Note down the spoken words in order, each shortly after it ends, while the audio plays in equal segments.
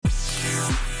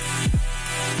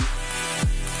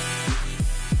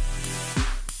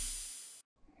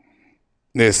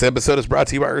This episode is brought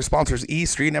to you by our sponsors,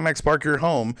 Estreet MX. Park, your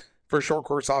home for short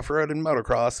course off-road and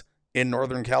motocross in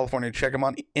Northern California. Check them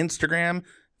on Instagram,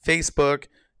 Facebook,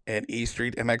 and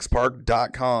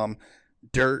estreetmxpark.com.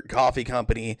 Dirt Coffee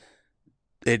Company.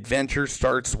 Adventure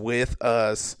starts with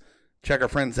us. Check our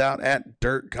friends out at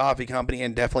Dirt Coffee Company,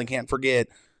 and definitely can't forget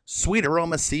Sweet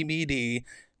Aroma CBD.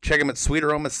 Check them at Sweet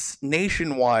Aroma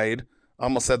Nationwide. I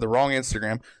almost said the wrong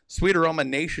Instagram. Sweet Aroma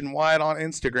Nationwide on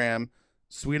Instagram.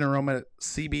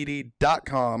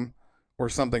 SweetAromaCBD.com or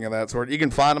something of that sort. You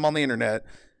can find them on the internet.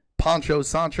 Poncho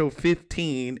Sancho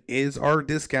 15 is our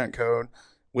discount code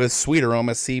with Sweet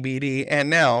Aroma CBD. And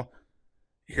now,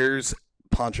 here's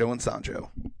Poncho and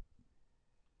Sancho.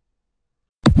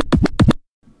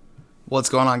 What's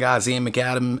going on, guys? Ian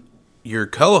McAdam, your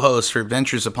co-host for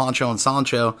Adventures of Poncho and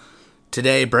Sancho.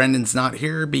 Today, Brendan's not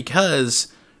here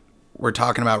because we're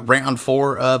talking about round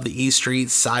 4 of the Estreet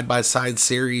side-by-side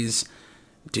series.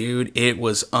 Dude, it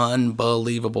was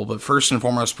unbelievable. But first and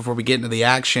foremost, before we get into the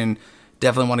action,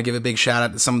 definitely want to give a big shout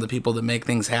out to some of the people that make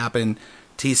things happen.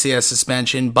 TCS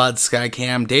Suspension, Bud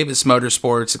Skycam, Davis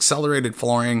Motorsports, Accelerated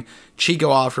Flooring, Chico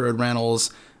Off-Road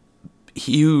Rentals,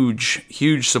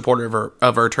 huge supporter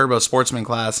of our Turbo Sportsman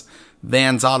class,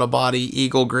 Vans Auto Body,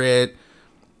 Eagle Grit,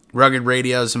 Rugged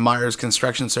Radios, and Myers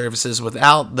Construction Services.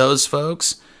 Without those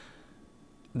folks,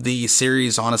 the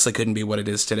series honestly couldn't be what it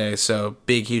is today. So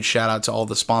big, huge shout out to all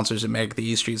the sponsors that make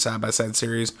the Estreet side-by-side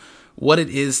series what it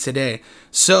is today.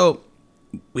 So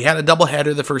we had a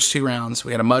doubleheader the first 2 rounds.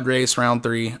 We had a mud race, round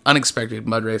 3, unexpected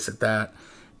mud race at that.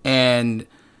 And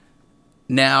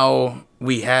now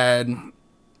we had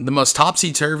the most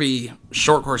topsy-turvy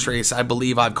short course race I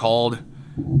believe I've called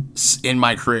in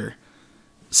my career.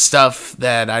 Stuff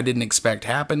that I didn't expect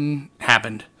happened.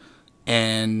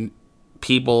 And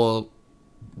people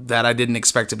that I didn't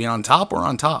expect to be on top were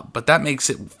on top. But that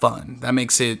makes it fun. That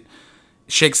makes it,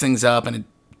 shakes things up, and it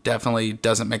definitely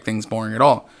doesn't make things boring at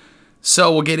all.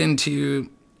 So we'll get into,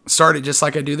 start it just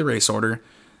like I do the race order.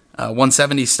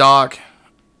 170 stock.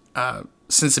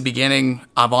 Since the beginning,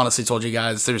 I've honestly told you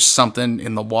guys there's something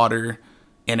in the water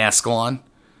in Escalon,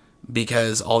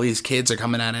 because all these kids are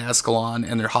coming out of Escalon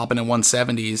and they're hopping in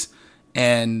 170s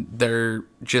and they're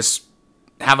just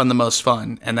having the most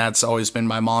fun. And that's always been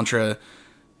my mantra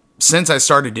since I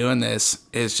started doing this,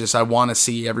 is just I want to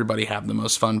see everybody have the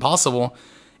most fun possible.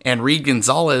 And Reed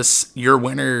Gonzalez, your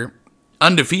winner,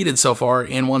 undefeated so far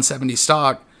in 170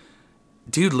 stock,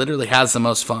 dude literally has the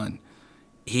most fun.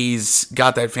 He's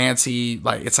got that fancy,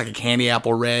 like, it's like a candy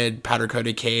apple red powder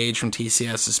coated cage from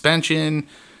TCS Suspension.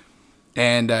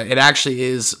 And it actually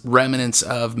is remnants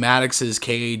of Maddox's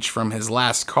cage from his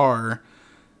last car.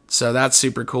 So that's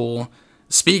super cool.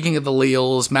 Speaking of the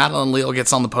Leals, Madeline Leal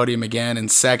gets on the podium again in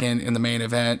second in the main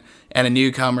event. And a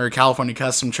newcomer, California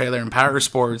Custom Trailer and Power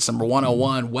Sports, number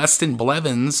 101, Weston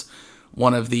Blevins,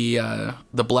 one of the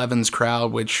Blevins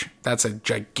crowd, which that's a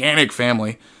gigantic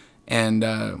family. And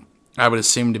I would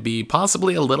assume to be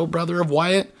possibly a little brother of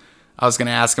Wyatt. I was going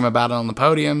to ask him about it on the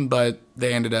podium, but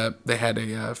they had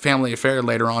a family affair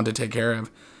later on to take care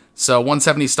of. So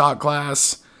 170 stock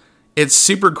class. It's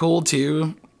super cool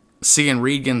too, seeing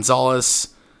Reed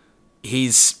Gonzalez.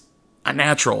 He's a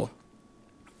natural.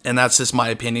 And that's just my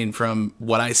opinion from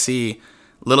what I see.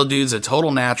 Little dude's a total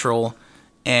natural,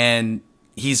 and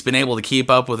he's been able to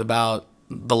keep up with about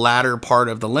the latter part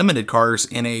of the limited cars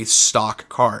in a stock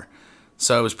car.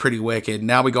 So it was pretty wicked.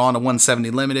 Now we go on to 170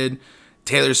 limited.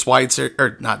 Tate Schweitzer,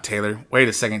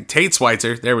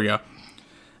 there we go.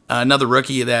 Another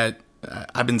rookie that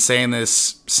I've been saying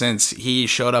this since he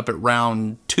showed up at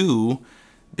round 2,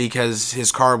 because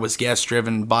his car was guest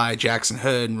driven by Jackson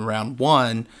Hood in round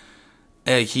 1.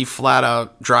 He flat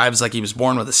out drives like he was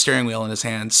born with a steering wheel in his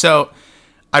hand. So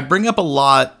I bring up a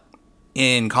lot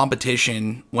in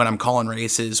competition when I'm calling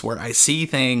races where I see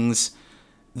things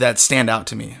that stand out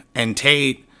to me. And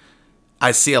Tate,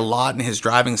 I see a lot in his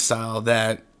driving style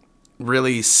that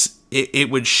really, it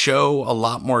would show a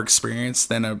lot more experience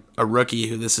than a rookie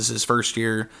who this is his first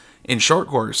year in short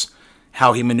course.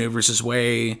 How he maneuvers his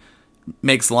way,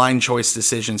 makes line choice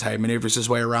decisions, how he maneuvers his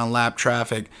way around lap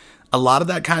traffic. A lot of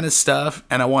that kind of stuff,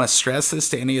 and I want to stress this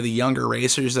to any of the younger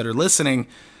racers that are listening,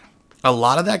 a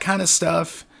lot of that kind of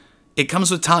stuff, it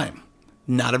comes with time.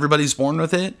 Not everybody's born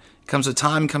with it. It comes with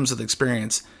time, comes with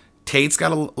experience. Tate's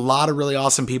got a lot of really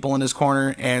awesome people in his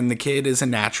corner, and the kid is a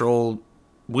natural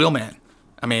wheelman.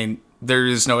 I mean, there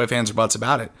is no ifs, ands, or buts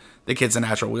about it. The kid's a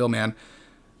natural wheelman.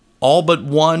 All but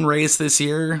one race this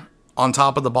year on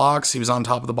top of the box. He was on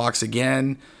top of the box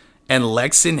again. And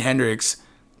Lexton Hendricks,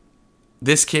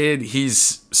 this kid,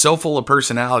 he's so full of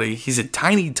personality. He's a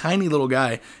tiny, tiny little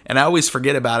guy, and I always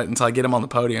forget about it until I get him on the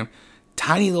podium.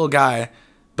 tiny little guy,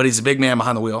 but he's a big man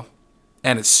behind the wheel.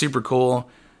 And it's super cool.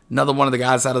 Another one of the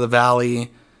guys out of the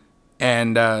Valley,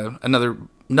 and another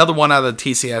one out of the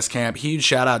TCS camp. Huge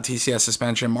shout out TCS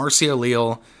suspension. Marcio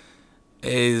Leal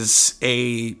is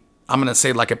I'm going to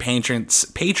say like a patron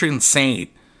saint,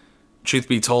 truth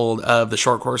be told, of the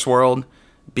short course world,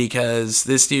 because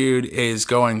this dude is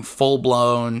going full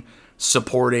blown,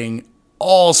 supporting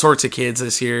all sorts of kids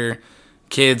this year,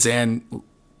 kids and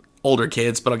older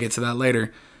kids, but I'll get to that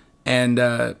later. And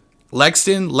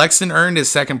Lexton earned his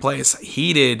second place.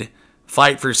 Heated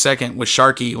fight for second with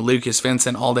Sharky, Lucas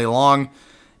Vincent all day long.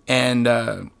 And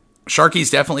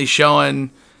Sharky's definitely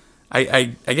showing,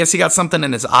 I guess he got something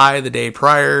in his eye the day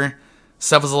prior.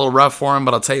 Stuff was a little rough for him,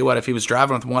 but I'll tell you what, if he was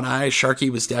driving with one eye,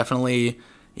 Sharky was definitely,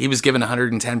 he was given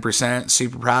 110%.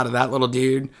 Super proud of that little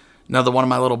dude. Another one of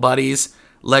my little buddies.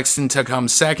 Lexton took home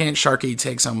second. Sharky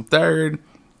takes home third.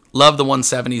 Love the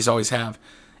 170s, always have.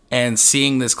 And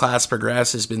seeing this class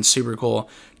progress has been super cool.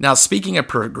 Now, speaking of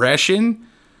progression,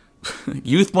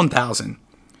 Youth 1000.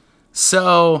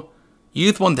 So,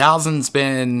 Youth 1000's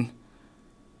been,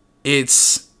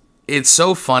 it's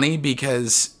so funny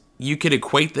because you could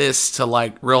equate this to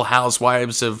like Real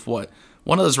Housewives of one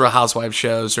of those Real Housewives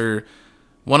shows, or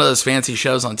one of those fancy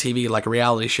shows on TV, like a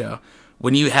reality show.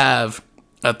 When you have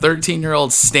a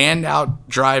 13-year-old standout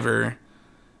driver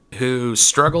who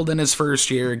struggled in his first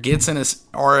year, gets in his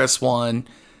RS1,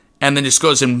 and then just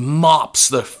goes and mops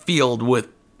the field with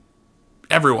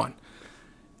everyone.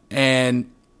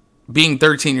 And being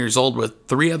 13 years old with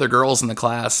 3 other girls in the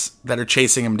class that are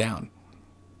chasing him down.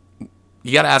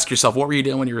 You got to ask yourself, what were you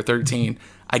doing when you were 13?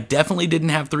 I definitely didn't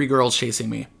have 3 girls chasing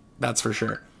me. That's for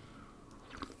sure.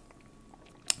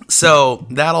 So,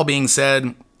 that all being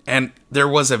said, and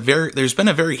there's been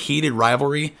a very heated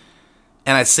rivalry,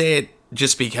 and I say it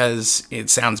just because it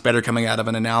sounds better coming out of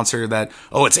an announcer that,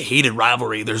 oh, it's a heated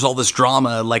rivalry, there's all this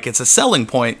drama, like it's a selling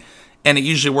point, and it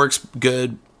usually works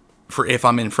good for if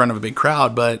I'm in front of a big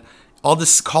crowd, but I'll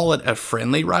just call it a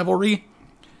friendly rivalry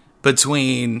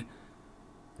between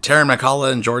Taryn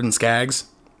McCullough and Jordan Skaggs,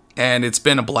 and it's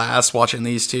been a blast watching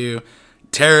these two.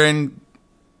 Taryn,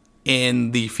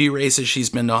 in the few races she's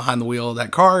been behind the wheel of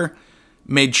that car,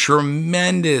 made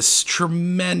tremendous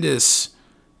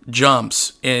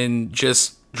jumps in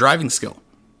just driving skill.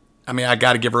 I mean, I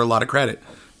got to give her a lot of credit.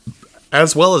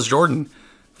 As well as Jordan.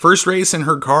 First race in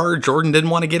her car, Jordan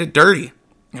didn't want to get it dirty.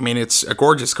 I mean, it's a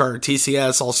gorgeous car.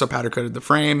 TCS also powder coated the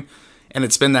frame, and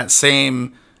it's been that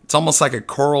same, it's almost like a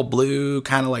coral blue,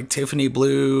 kind of like Tiffany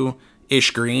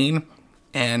blue-ish green,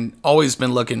 and always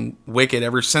been looking wicked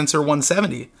ever since her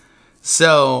 170.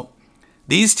 So,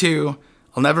 these two,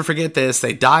 I'll never forget this,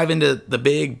 they dive into the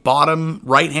big bottom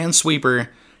right-hand sweeper,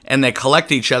 and they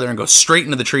collect each other and go straight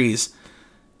into the trees.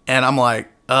 And I'm like,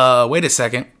 wait a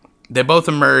second. They both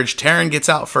emerge. Taryn gets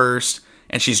out first,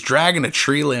 and she's dragging a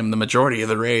tree limb the majority of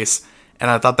the race. And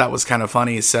I thought that was kind of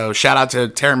funny. So shout out to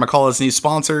Taryn McCullough's new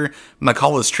sponsor,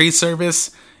 McCullough's Tree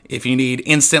Service. If you need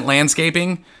instant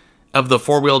landscaping of the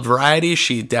 4-wheeled variety,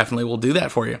 she definitely will do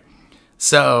that for you.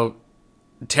 So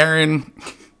Taryn,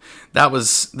 that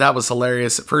was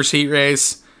hilarious. First heat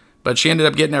race, but she ended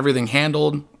up getting everything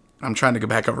handled. I'm trying to go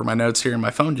back over my notes here, and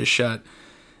my phone just shut.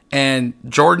 And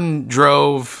Jordan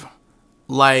drove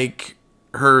like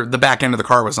the back end of the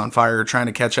car was on fire, trying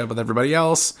to catch up with everybody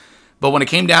else. But when it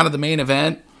came down to the main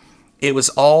event, it was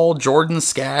all Jordan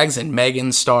Skaggs and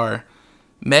Megan Starr.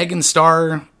 Megan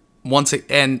Starr,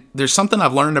 and there's something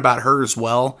I've learned about her as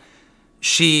well.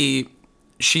 She's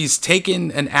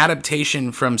taken an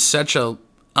adaptation from such a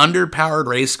underpowered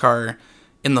race car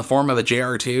in the form of a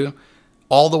JR2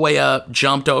 all the way up,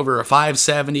 jumped over a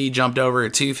 570, jumped over a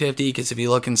 250, because if you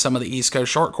look in some of the East Coast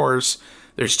short course,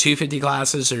 there's 250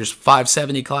 classes, there's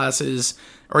 570 classes,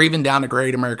 or even down to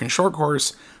Great American Short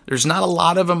Course. There's not a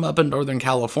lot of them up in Northern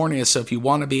California, so if you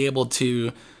want to be able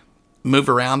to move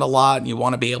around a lot and you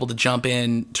want to be able to jump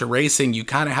into racing, you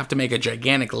kind of have to make a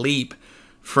gigantic leap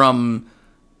from,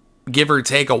 give or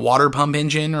take, a water pump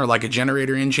engine or like a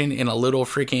generator engine in a little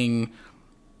freaking,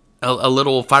 a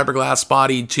little fiberglass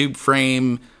body tube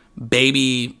frame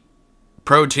baby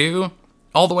Pro 2,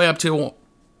 all the way up to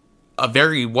a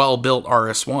very well-built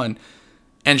RS1.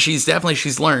 And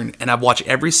she's learned. And I've watched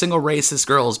every single race this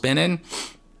girl has been in.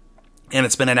 And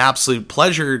it's been an absolute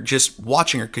pleasure just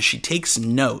watching her, because she takes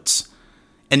notes.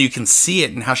 And you can see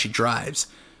it in how she drives.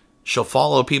 She'll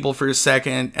follow people for a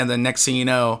second, and then next thing you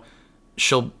know,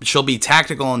 she'll be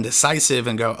tactical and decisive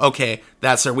and go, okay,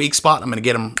 that's their weak spot, I'm going to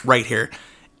get them right here.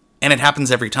 And it happens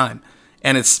every time.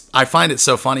 And I find it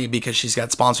so funny because she's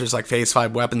got sponsors like Phase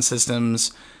 5 Weapon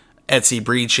Systems, Etsy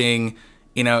Breaching,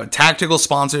 You know, tactical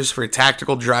sponsors for a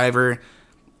tactical driver.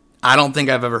 I don't think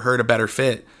I've ever heard a better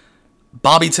fit.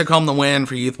 Bobby took home the win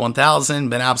for Youth 1000.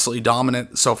 Been absolutely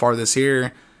dominant so far this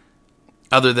year.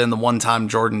 Other than the one time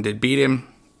Jordan did beat him.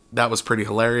 That was pretty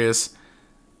hilarious.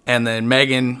 And then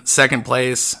Megan, second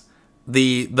place.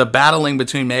 The battling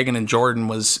between Megan and Jordan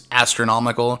was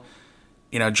astronomical.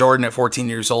 You know, Jordan at 14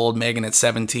 years old, Megan at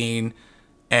 17.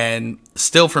 And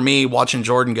still for me, watching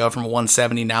Jordan go from a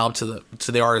 170 now to the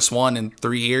RS1 in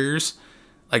 3 years,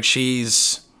 like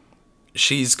she's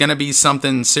going to be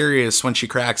something serious when she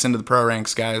cracks into the pro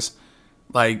ranks, guys.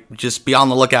 Like, just be on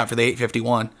the lookout for the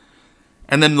 851.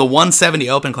 And then the 170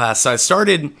 open class. So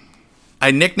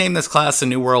I nicknamed this class the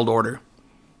New World Order.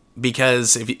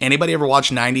 Because if anybody ever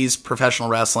watched 90s professional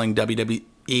wrestling,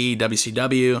 WWE,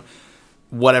 WCW,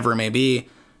 whatever it may be,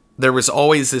 there was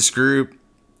always this group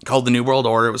called the New World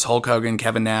Order. It was Hulk Hogan,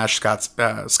 Kevin Nash,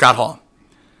 Scott Hall.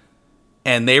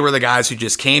 And they were the guys who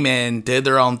just came in, did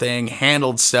their own thing,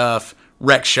 handled stuff,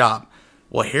 wreck shop.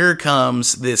 Well, here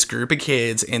comes this group of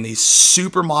kids in these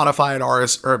super modified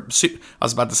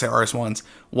RS1s,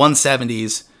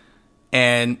 170s,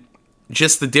 and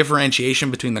just the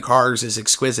differentiation between the cars is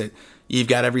exquisite. You've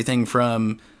got everything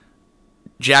from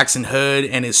Jackson Hood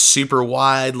and his super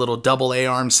wide little double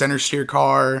A-arm center steer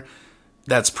car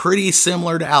that's pretty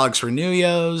similar to Alex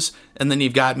Renullo's, and then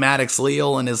you've got Maddox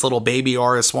Leal and his little baby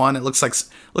RS1. It looks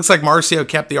like Marcio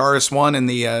kept the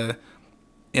RS1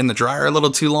 in the dryer a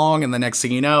little too long, and the next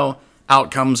thing you know,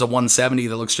 out comes a 170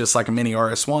 that looks just like a mini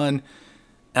RS1.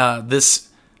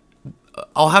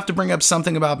 I'll have to bring up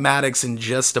something about Maddox in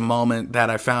just a moment that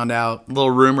I found out, a little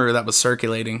rumor that was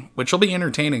circulating, which will be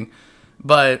entertaining.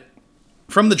 But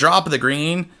from the drop of the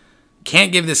green,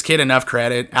 can't give this kid enough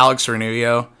credit. Alex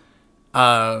Renullo,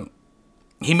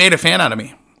 he made a fan out of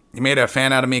me. He made a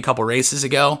fan out of me a couple races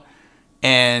ago,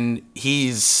 and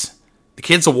the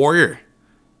kid's a warrior.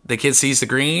 The kid sees the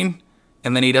green,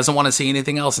 and then he doesn't want to see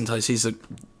anything else until he sees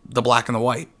the black and the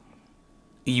white.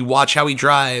 You watch how he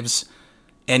drives,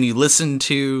 and you listen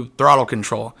to throttle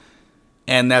control.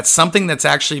 And that's something that's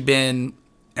actually been,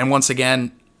 and once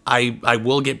again, I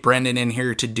will get Brendan in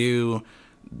here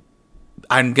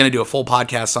I'm going to do a full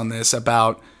podcast on this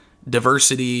about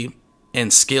diversity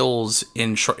and skills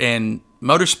in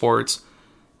motorsports.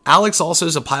 Alex also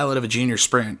is a pilot of a junior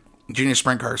sprint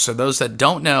car. So those that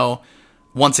don't know,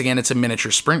 once again, it's a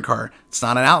miniature sprint car. It's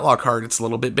not an outlaw kart. It's a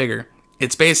little bit bigger.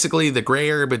 It's basically the gray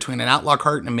area between an outlaw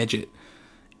kart and a midget.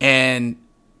 And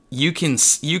you can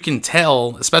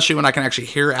tell, especially when I can actually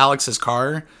hear Alex's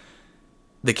car,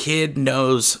 the kid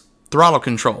knows throttle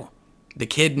control. The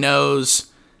kid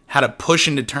knows how to push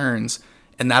into turns,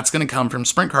 and that's going to come from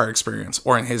sprint car experience,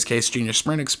 or in his case, junior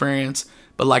sprint experience.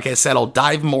 But like I said, I'll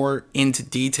dive more into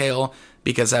detail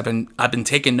because I've been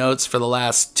taking notes for the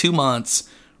last 2 months,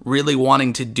 really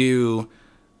wanting to do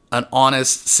an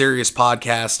honest, serious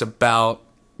podcast about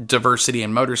diversity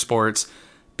in motorsports.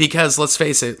 Because let's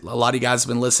face it, a lot of you guys have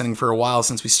been listening for a while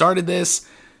since we started this.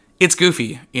 It's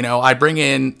goofy. You know, I bring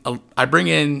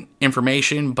in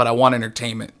information, but I want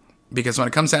entertainment. Because when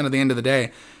it comes down to the end of the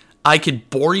day, I could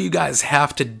bore you guys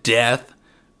half to death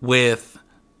with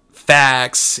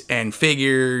facts and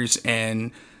figures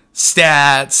and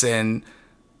stats and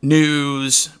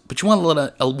news, but you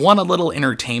want a little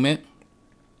entertainment.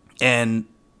 And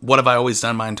what have I always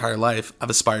done my entire life?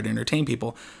 I've aspired to entertain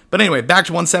people. But anyway, back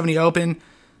to 170 Open.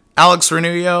 Alex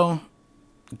Renullo,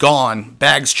 gone.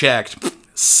 Bags checked.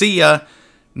 See ya.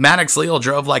 Maddox Leal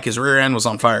drove like his rear end was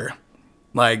on fire.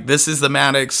 Like, this is the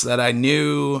Maddox that I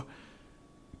knew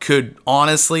could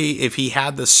honestly, if he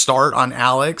had the start on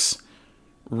Alex,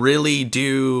 really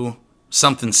do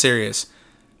something serious.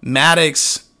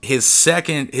 Maddox,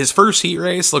 his first heat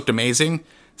race looked amazing.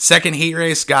 Second heat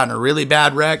race, got in a really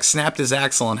bad wreck, snapped his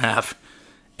axle in half.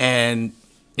 And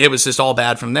it was just all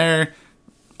bad from there.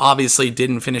 Obviously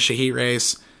didn't finish a heat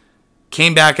race.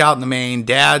 Came back out in the main.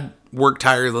 Dad worked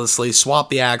tirelessly, swapped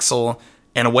the axle,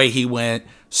 and away he went.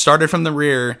 Started from the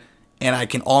rear, and I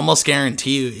can almost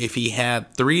guarantee you if he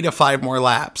had 3 to 5 more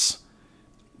laps,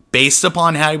 based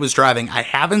upon how he was driving, I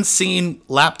haven't seen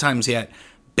lap times yet,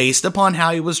 based upon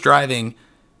how he was driving,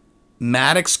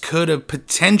 Maddox could have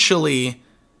potentially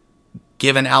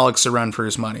given Alex a run for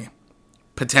his money.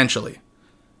 Potentially.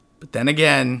 But then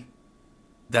again,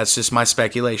 that's just my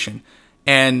speculation.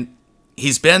 And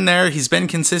he's been there. He's been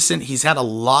consistent. He's had a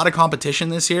lot of competition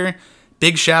this year.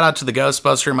 Big shout out to the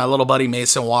Ghostbuster, my little buddy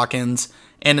Mason Watkins.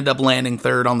 Ended up landing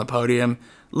third on the podium.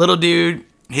 Little dude,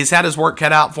 he's had his work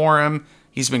cut out for him.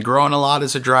 He's been growing a lot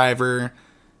as a driver.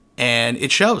 And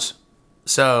it shows.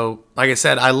 So, like I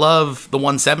said, I love the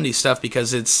 170 stuff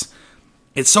because it's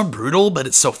so brutal, but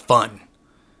it's so fun.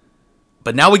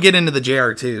 But now we get into the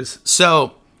JR2s.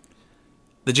 So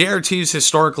the JR2s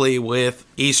historically with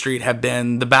E Street have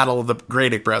been the battle of the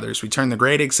Gradick brothers. We turned the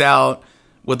Gradics out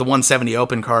with the 170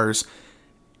 open cars.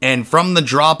 And from the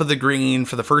drop of the green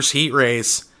for the first heat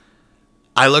race,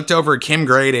 I looked over at Kim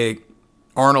Gradick,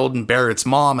 Arnold and Barrett's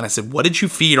mom, and I said, what did you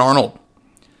feed Arnold?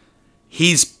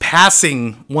 He's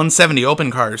passing 170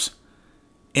 open cars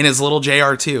in his little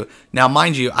JR2. Now,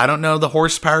 mind you, I don't know the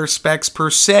horsepower specs per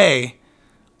se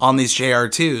on these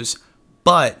JR2s,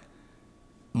 but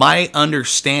my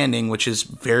understanding, which is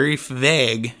very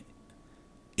vague,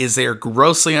 is they're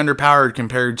grossly underpowered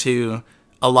compared to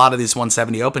a lot of these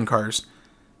 170 open cars.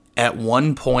 At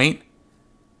one point,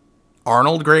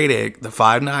 Arnold Gradick, the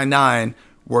 599,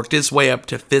 worked his way up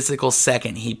to physical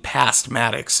second. He passed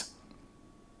Maddox.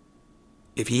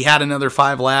 If he had another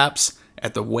 5 laps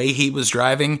at the way he was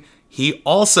driving, he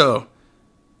also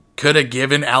could have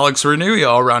given Alex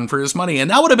Ranullo a run for his money.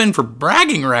 And that would have been for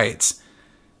bragging rights.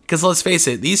 Because let's face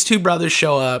it, these two brothers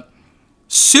show up.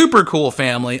 Super cool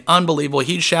family. Unbelievable.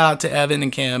 Huge shout out to Evan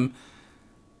and Kim.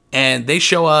 And they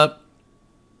show up.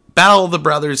 Battle of the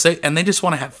brothers. And they just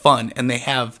want to have fun. And they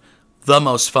have the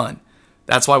most fun.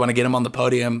 That's why when I get them on the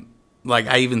podium, like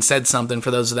I even said something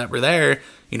for those that were there.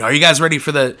 You know, are you guys ready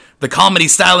for the comedy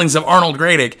stylings of Arnold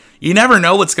Gradick? You never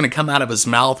know what's going to come out of his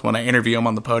mouth when I interview him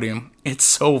on the podium. It's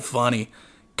so funny.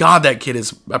 God, that kid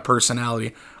is a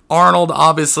personality. Arnold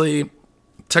obviously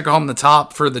took home the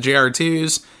top for the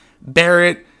JR2s.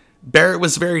 Barrett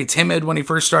was very timid when he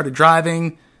first started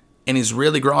driving, and he's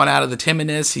really growing out of the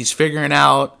timidness. He's figuring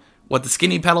out what the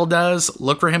skinny pedal does.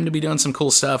 Look for him to be doing some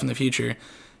cool stuff in the future.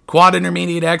 Quad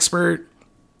intermediate expert,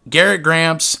 Garrett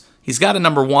Gramps. He's got a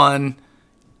number 1,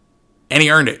 and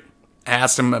he earned it. I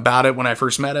asked him about it when I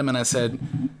first met him, and I said,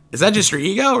 is that just your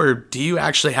ego, or do you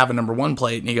actually have a number 1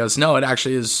 plate? And he goes, no, it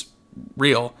actually is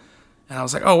real. And I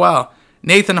was like, oh, wow.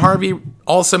 Nathan Harvey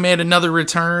also made another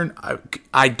return.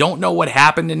 I don't know what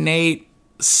happened to Nate.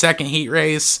 Second heat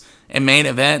race and main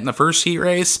event in the first heat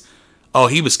race. Oh,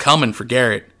 he was coming for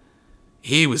Garrett.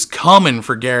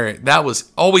 That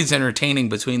was always entertaining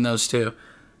between those two.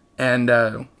 And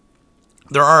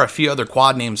there are a few other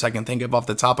quad names I can think of off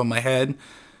the top of my head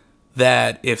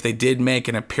that if they did make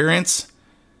an appearance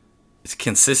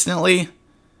consistently,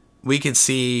 we could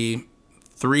see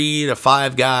 3 to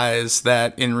 5 guys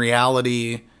that in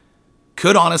reality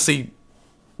could honestly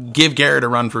give Garrett a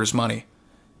run for his money.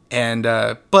 And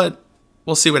but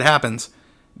we'll see what happens.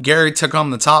 Garrett took home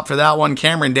the top for that one.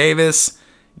 Cameron Davis.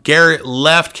 Garrett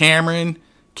left Cameron.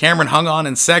 Cameron hung on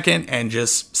in second and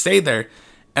just stayed there.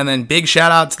 And then big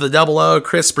shout out to the double O,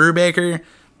 Chris Brubaker.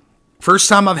 First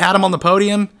time I've had him on the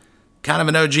podium. Kind of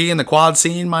an OG in the quad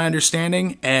scene, my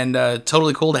understanding. And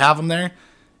totally cool to have him there.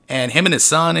 And him and his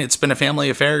son, it's been a family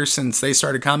affair since they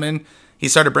started coming. He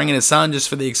started bringing his son just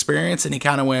for the experience. And he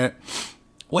kind of went,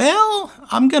 well,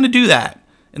 I'm going to do that.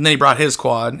 And then he brought his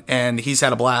quad. And he's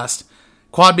had a blast.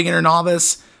 Quad beginner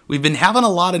novice. We've been having a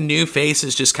lot of new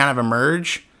faces just kind of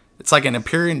emerge. It's like an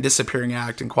appearing and disappearing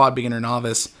act in quad beginner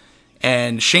novice.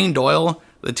 And Shane Doyle,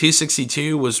 the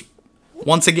 262, was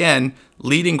once again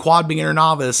leading quad beginner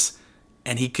novice,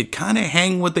 and he could kind of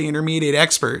hang with the intermediate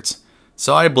experts.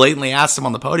 So I blatantly asked him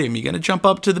on the podium, you going to jump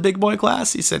up to the big boy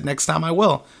class? He said, next time I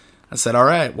will. I said, all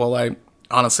right. Well, I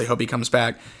honestly hope he comes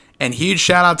back. And huge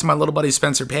shout out to my little buddy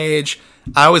Spencer Page.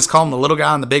 I always call him the little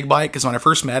guy on the big bike because when I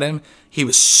first met him, he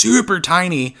was super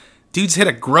tiny. Dude's hit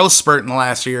a growth spurt in the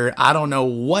last year. I don't know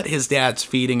what his dad's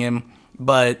feeding him,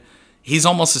 but he's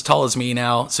almost as tall as me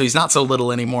now, so he's not so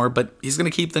little anymore, but he's going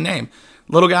to keep the name.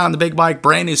 Little guy on the big bike,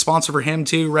 brand new sponsor for him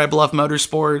too, Red Bluff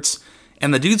Motorsports.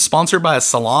 And the dude's sponsored by a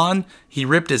salon. He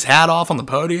ripped his hat off on the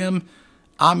podium.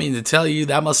 I mean, to tell you,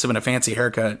 that must have been a fancy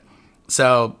haircut.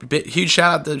 So, huge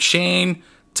shout out to Shane.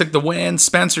 Took the win.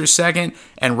 Spencer second.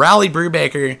 And Rowley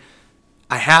Brubaker,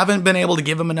 I haven't been able to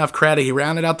give him enough credit. He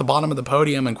rounded out the bottom of the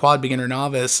podium in quad beginner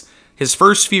novice. His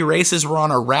first few races were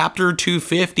on a Raptor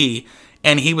 250.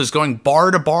 And he was going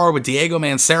bar to bar with Diego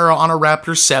Mancera on a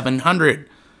Raptor 700.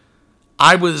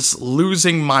 I was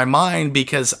losing my mind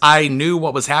because I knew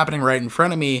what was happening right in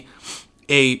front of me.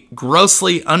 A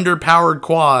grossly underpowered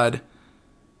quad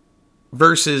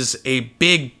versus a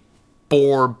big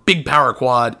bore, big power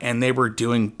quad, and they were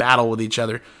doing battle with each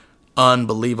other.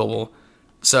 Unbelievable.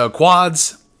 So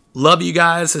quads, love you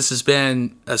guys. This has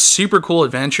been a super cool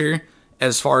adventure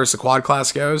as far as the quad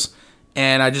class goes,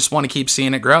 and I just want to keep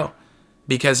seeing it grow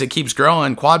because it keeps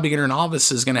growing. Quad beginner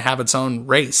novice is going to have its own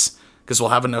race because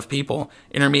we'll have enough people.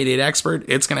 Intermediate expert,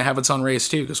 it's going to have its own race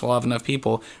too because we'll have enough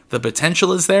people. The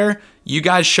potential is there. You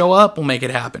guys show up, we'll make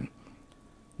it happen.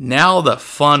 Now the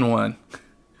fun one.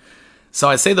 So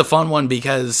I say the fun one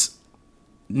because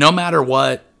no matter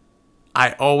what,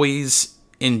 I always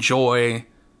enjoy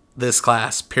this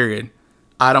class, period.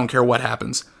 I don't care what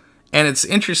happens. And it's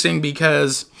interesting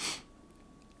because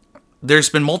there's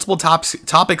been multiple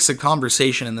topics of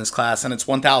conversation in this class, and it's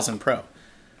 1000 Pro.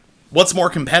 What's more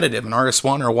competitive, an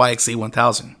RS1 or a YXZ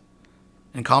 1000?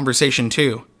 And conversation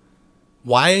 2,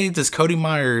 why is Cody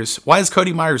Myers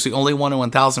the only one in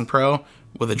 1000 Pro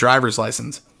with a driver's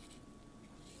license?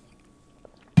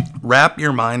 Wrap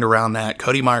your mind around that.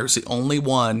 Cody Myers the only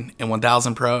one in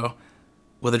 1000 Pro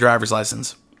with a driver's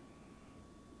license.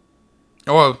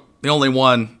 Or the only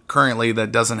one currently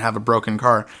that doesn't have a broken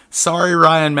car. Sorry,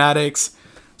 Ryan Maddox.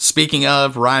 Speaking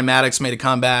of, Ryan Maddox made a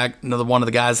comeback. Another one of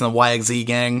the guys in the YXZ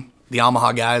gang, the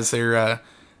Yamaha guys. They're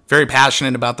very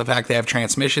passionate about the fact they have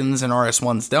transmissions and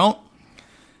RS1s don't.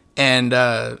 And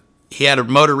he had a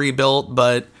motor rebuilt,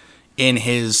 but in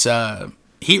his first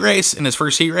heat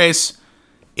race,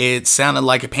 it sounded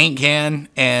like a paint can,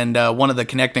 and one of the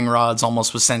connecting rods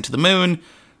almost was sent to the moon.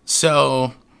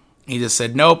 So he just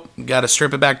said, nope, got to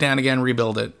strip it back down again,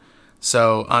 rebuild it.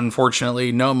 So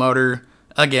unfortunately, no motor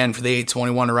again for the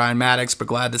 821 to Ryan Maddox, but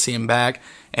glad to see him back.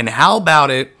 And how about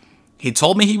it? He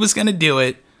told me he was going to do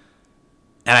it,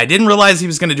 and I didn't realize he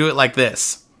was going to do it like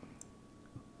this.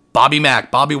 Bobby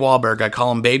Wahlberg. I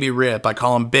call him Baby Rip. I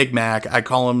call him Big Mac. I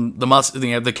call him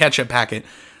the ketchup packet.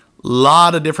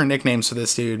 Lot of different nicknames for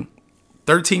this dude.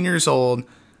 13 years old,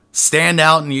 stand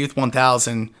out in Youth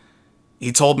 1000.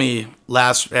 He told me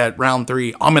at round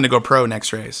 3, I'm going to go pro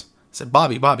next race. I said,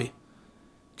 Bobby,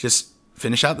 just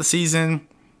finish out the season,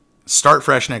 start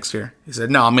fresh next year. He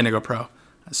said, no, I'm going to go pro.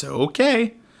 I said,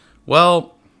 okay.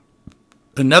 Well,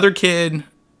 another kid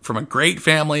from a great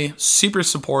family, super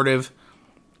supportive.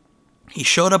 He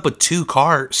showed up with 2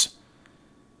 cars.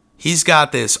 He's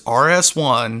got this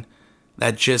RS1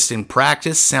 that just in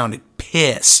practice sounded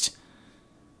pissed.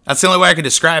 That's the only way I could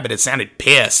describe it. It sounded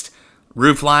pissed.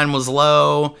 Roof line was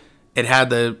low. It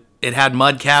had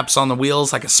mud caps on the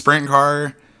wheels like a sprint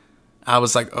car. I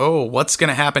was like, oh, what's going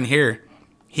to happen here?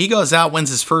 He goes out, wins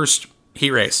his first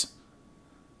heat race.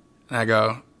 And I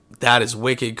go, that is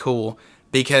wicked cool.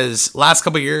 Because last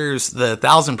couple of years, the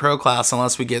 1000 Pro class,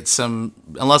 unless we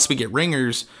get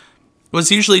ringers,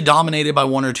 was usually dominated by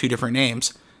 1 or 2 different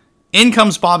names. In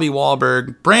comes Bobby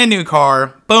Wahlberg, brand new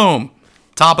car, boom,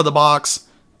 top of the box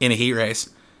in a heat race.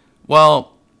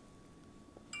 Well,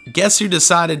 guess who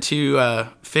decided to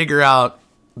figure out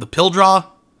the pill draw?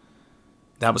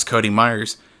 That was Cody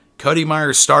Myers. Cody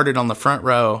Myers started on the front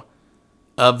row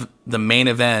of the main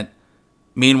event.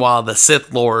 Meanwhile, the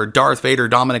Sith Lord, Darth Vader,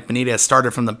 Dominic Benitez,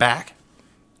 started from the back.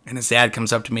 And his dad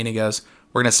comes up to me and he goes,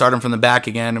 we're going to start him from the back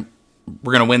again.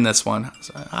 We're going to win this one.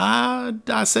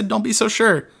 I said, don't be so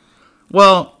sure.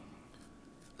 Well,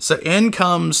 so in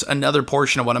comes another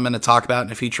portion of what I'm going to talk about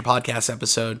in a future podcast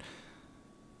episode.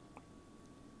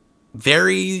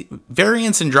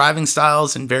 Variance in driving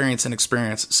styles and variance in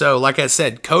experience. So, like I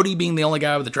said, Cody being the only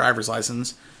guy with a driver's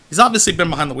license, he's obviously been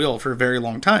behind the wheel for a very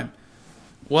long time.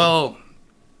 Well,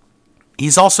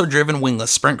 he's also driven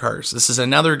wingless sprint cars. This is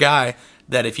another guy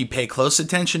that, if you pay close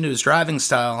attention to his driving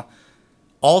style,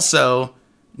 also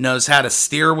knows how to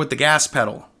steer with the gas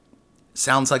pedal.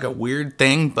 Sounds like a weird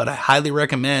thing, but I highly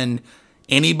recommend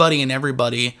anybody and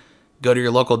everybody go to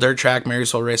your local dirt track,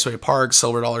 Marysville Raceway Park,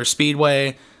 Silver Dollar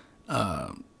Speedway.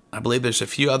 I believe there's a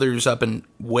few others up in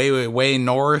way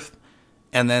north.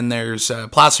 And then there's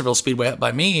Placerville Speedway up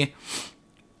by me.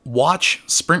 Watch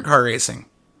sprint car racing,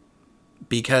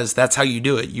 because that's how you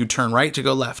do it. You turn right to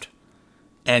go left.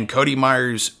 And Cody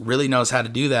Myers really knows how to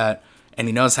do that, and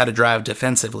he knows how to drive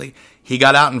defensively. He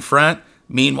got out in front.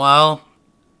 Meanwhile,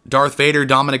 Darth Vader,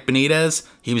 Dominic Benitez,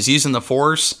 he was using the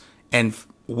force and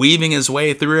weaving his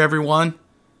way through everyone.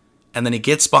 And then he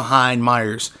gets behind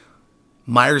Myers.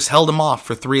 Myers held him off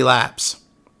for 3 laps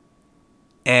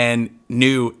and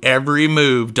knew every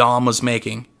move Dom was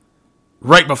making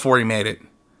right before he made it.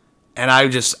 And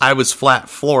I was flat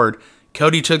floored.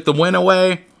 Cody took the win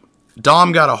away.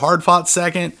 Dom got a hard-fought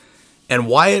second. And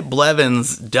Wyatt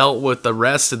Blevins dealt with the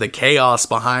rest of the chaos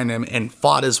behind him and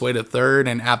fought his way to 3rd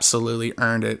and absolutely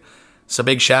earned it. So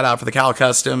big shout-out for the Cal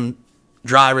Custom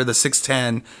driver, the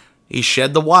 610. He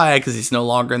shed the Y because he's no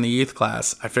longer in the youth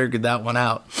class. I figured that one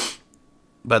out.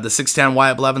 But the 610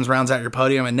 Wyatt Blevins rounds out your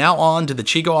podium. And now on to the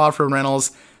Chico Off-Road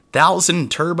Rentals 1000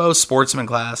 Turbo Sportsman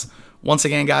class. Once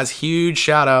again, guys, huge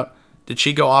shout-out to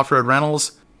Chico Off-Road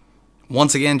Rentals.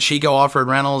 Once again, Chico Off-Road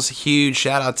Rentals, huge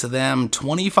shout out to them.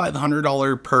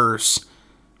 $2,500 purse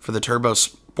for the Turbo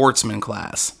Sportsman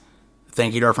class.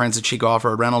 Thank you to our friends at Chico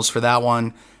Off-Road Rentals for that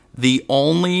one. The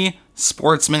only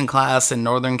sportsman class in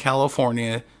Northern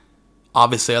California,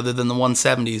 obviously other than the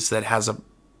 170s, that has a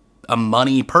a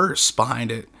money purse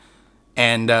behind it.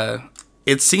 And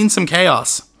it's seen some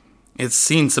chaos. It's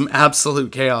seen some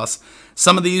absolute chaos.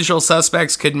 Some of the usual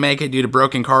suspects couldn't make it due to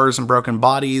broken cars and broken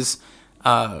bodies.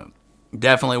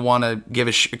 Definitely want to give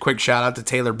a quick shout out to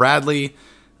Taylor Bradley.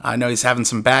 I know he's having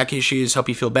some back issues. Hope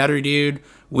you feel better, dude.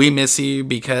 We miss you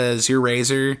because your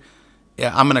Razor,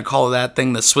 yeah, I'm going to call that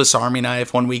thing the Swiss Army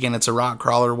knife. One weekend it's a rock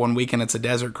crawler, one weekend it's a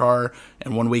desert car,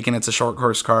 and one weekend it's a short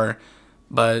course car.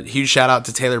 But huge shout out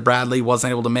to Taylor Bradley.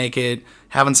 Wasn't able to make it.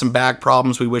 Having some back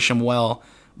problems. We wish him well.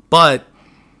 But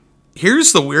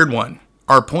here's the weird one.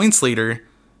 Our points leader,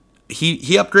 he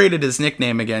upgraded his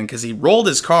nickname again because he rolled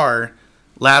his car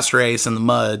last race in the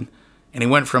mud, and he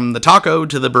went from the taco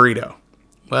to the burrito.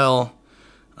 Well,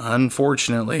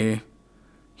 unfortunately,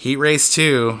 heat race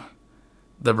 2,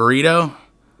 the burrito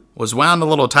was wound a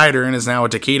little tighter and is now a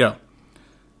taquito.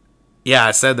 Yeah,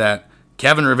 I said that.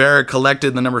 Kevin Rivera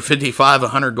collected the number 55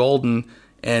 100 Golden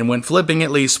and went flipping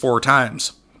at least 4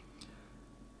 times.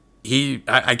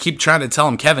 I keep trying to tell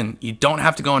him, Kevin, you don't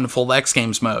have to go into full X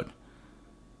Games mode.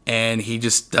 And he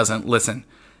just doesn't listen.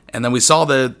 And then we saw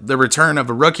the return of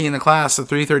a rookie in the class, the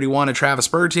 331 of Travis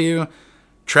Bertu.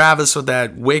 Travis with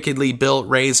that wickedly built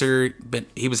Razor, but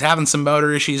he was having some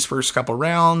motor issues first couple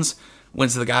rounds.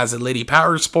 Went to the guys at Liddy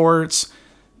Power Sports.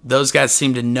 Those guys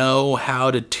seem to know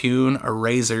how to tune a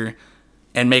Razor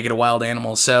and make it a wild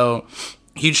animal. So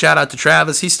huge shout out to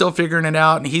Travis. He's still figuring it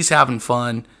out and he's having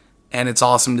fun, and it's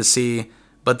awesome to see.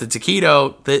 But the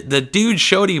taquito, the dude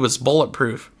showed he was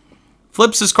bulletproof.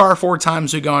 Flips his car 4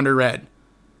 times, we go under red.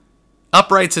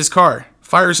 Uprights his car,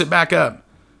 fires it back up,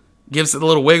 gives it a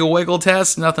little wiggle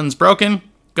test, nothing's broken,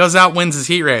 goes out, wins his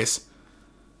heat race.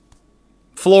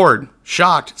 Floored,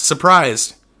 shocked,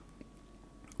 surprised.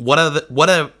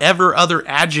 Whatever other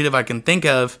adjective I can think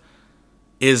of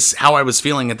is how I was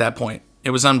feeling at that point.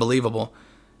 It was unbelievable.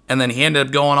 And then he ended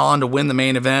up going on to win the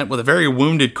main event with a very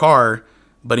wounded car,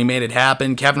 but he made it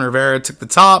happen. Kevin Rivera took the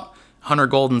top, Hunter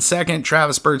Golden second,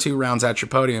 Travis Bertu rounds out your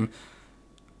podium.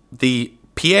 The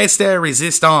pièce de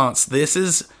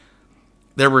résistance.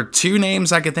 There were 2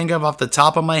 names I could think of off the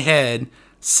top of my head.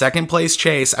 Second place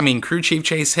crew chief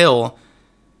Chase Hill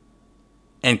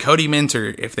and Cody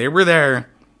Minter. If they were there,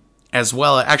 as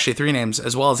well, actually 3 names,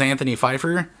 as well as Anthony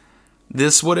Pfeiffer,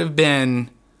 this would have been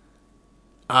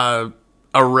a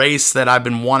race that I've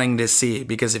been wanting to see.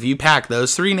 Because if you pack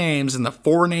those 3 names and the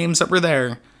 4 names that were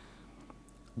there,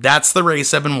 that's the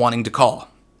race I've been wanting to call.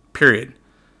 Period.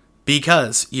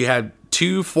 Because you had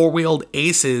 2 4-wheeled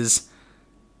aces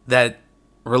that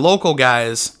were local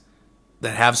guys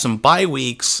that have some bye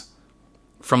weeks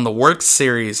from the Works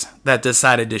Series that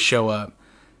decided to show up.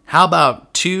 How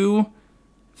about 2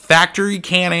 factory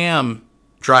Can-Am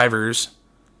drivers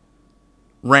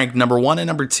ranked number 1 and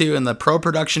number 2 in the Pro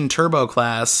Production Turbo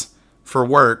class for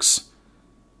Works?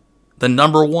 The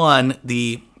number 1,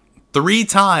 the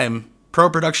 3-time Pro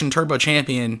Production Turbo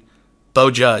champion,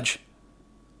 Bo Judge.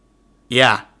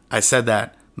 Yeah, I said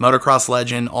that. Motocross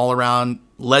legend, all-around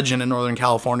legend in Northern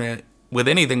California with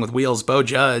anything with wheels, Bo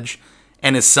Judge,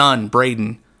 and his son,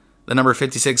 Braden. The number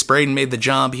 56, Braden made the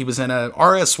jump. He was in a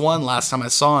RS1 last time I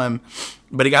saw him,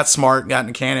 but he got smart, got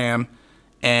into Can-Am,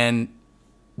 and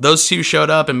those 2 showed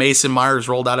up, and Mason Myers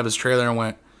rolled out of his trailer and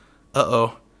went,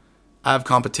 uh-oh, I have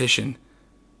competition.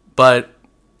 But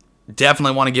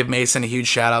definitely want to give Mason a huge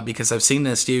shout-out because I've seen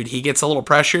this dude. He gets a little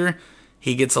pressure.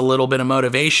 He gets a little bit of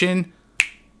motivation.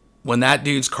 When that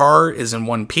dude's car is in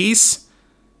one piece,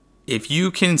 if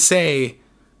you can say,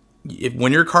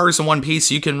 when your car is in one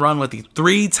piece, you can run with the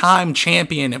 3-time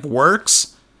champion of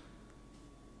Works,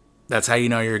 that's how you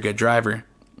know you're a good driver.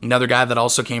 Another guy that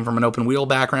also came from an open wheel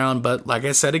background, but like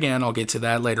I said again, I'll get to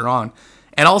that later on.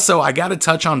 And also, I got to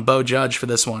touch on Bo Judge for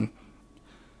this one.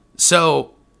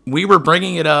 So, we were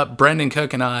bringing it up, Brendan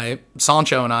Cook and I,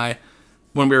 Sancho and I,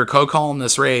 when we were co-calling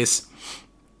this race.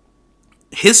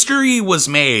 History was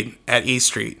made at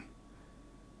Estreet,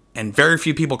 and very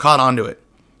few people caught on to it.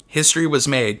 History was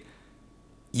made.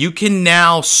 You can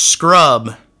now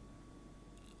scrub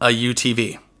a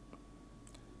UTV.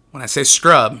 When I say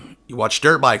scrub, you watch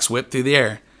dirt bikes whip through the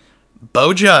air.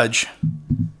 Bo Judge,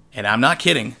 and I'm not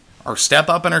kidding, our step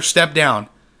up and our step down,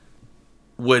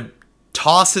 would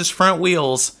toss his front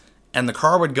wheels and the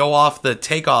car would go off the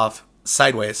takeoff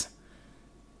sideways.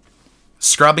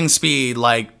 Scrubbing speed,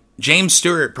 like James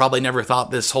Stewart probably never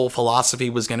thought this whole philosophy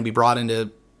was going to be brought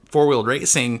into 4-wheeled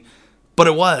racing, but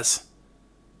it was.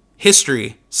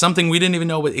 History, something we didn't even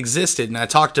know existed. And I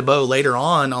talked to Bo later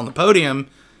on the podium,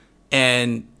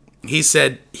 and he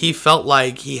said he felt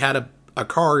like he had a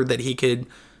car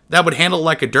that would handle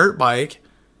like a dirt bike.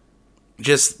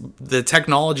 just the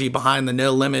technology behind the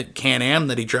No Limit Can-Am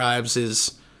that he drives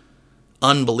is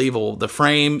unbelievable. The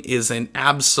frame is an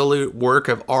absolute work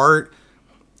of art.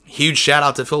 Huge shout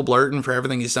out to Phil Blurton for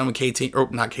everything he's done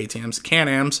with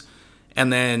Can-Ams.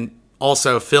 And then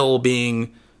also Phil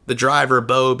being the driver,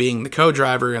 Bo being the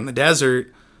co-driver in the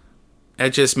desert.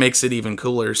 It just makes it even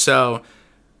cooler. So,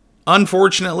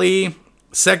 unfortunately,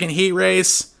 second heat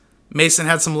race, Mason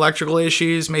had some electrical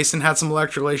issues. Mason had some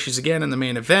electrical issues again in the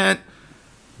main event.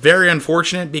 Very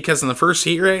unfortunate because in the first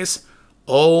heat race,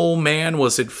 oh man,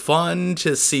 was it fun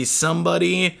to see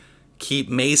somebody keep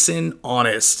Mason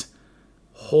honest.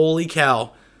 Holy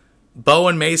cow. Bo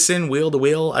and Mason, wheel to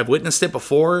wheel. I've witnessed it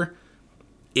before.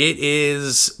 It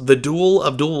is the duel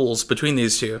of duels between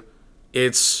these two.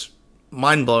 It's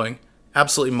mind-blowing.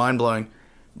 Absolutely mind-blowing.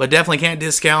 But definitely can't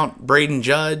discount Braden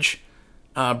Judge.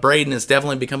 Braden has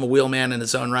definitely become a wheelman in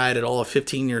his own right at all of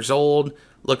 15 years old.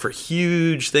 Look for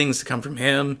huge things to come from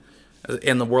him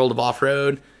in the world of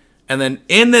off-road. And then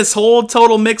in this whole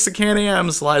total mix of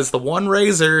Can-Ams lies the one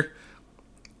razor,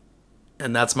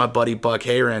 and that's my buddy Buck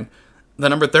Hayren. The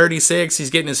number 36, he's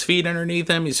getting his feet underneath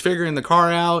him. He's figuring the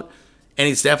car out, and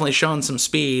he's definitely showing some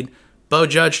speed. Bo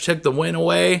Judge took the win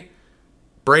away.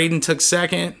 Braden took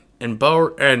second, and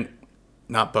Buck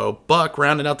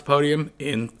rounded out the podium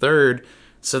in third.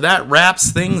 So that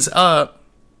wraps things up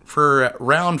for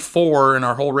round 4 in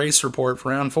our whole race report for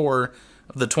round 4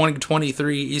 of the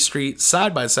 2023 East Street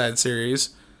Side-by-Side Series.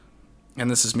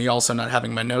 And this is me also not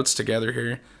having my notes together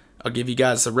here. I'll give you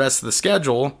guys the rest of the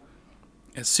schedule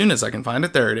as soon as I can find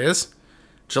it. There it is.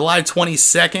 July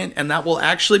 22nd, and that will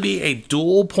actually be a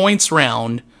dual points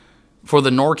round for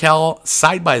the NorCal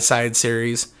Side-by-Side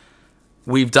Series.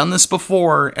 We've done this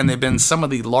before, and they've been some of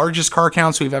the largest car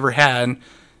counts we've ever had.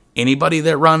 Anybody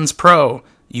that runs pro,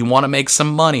 you want to make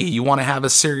some money, you want to have a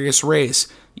serious race,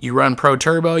 you run Pro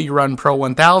Turbo, you run Pro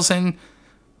 1000,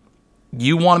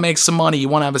 you want to make some money, you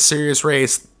want to have a serious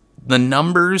race, the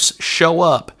numbers show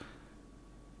up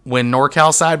when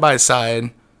NorCal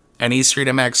Side-by-Side and East Street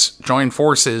MX join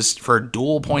forces for a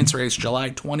dual points race July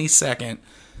 22nd.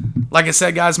 Like I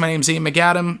said, guys, my name's Ian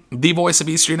McAdam, the voice of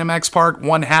East Street MX Park,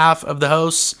 one half of the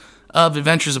hosts of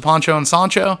Adventures of Poncho and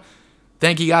Sancho.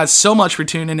 Thank you guys so much for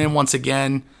tuning in once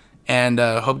again, and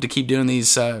hope to keep doing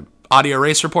these audio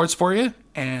race reports for you.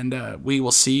 And we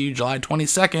will see you July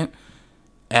 22nd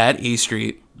at East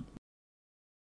Street.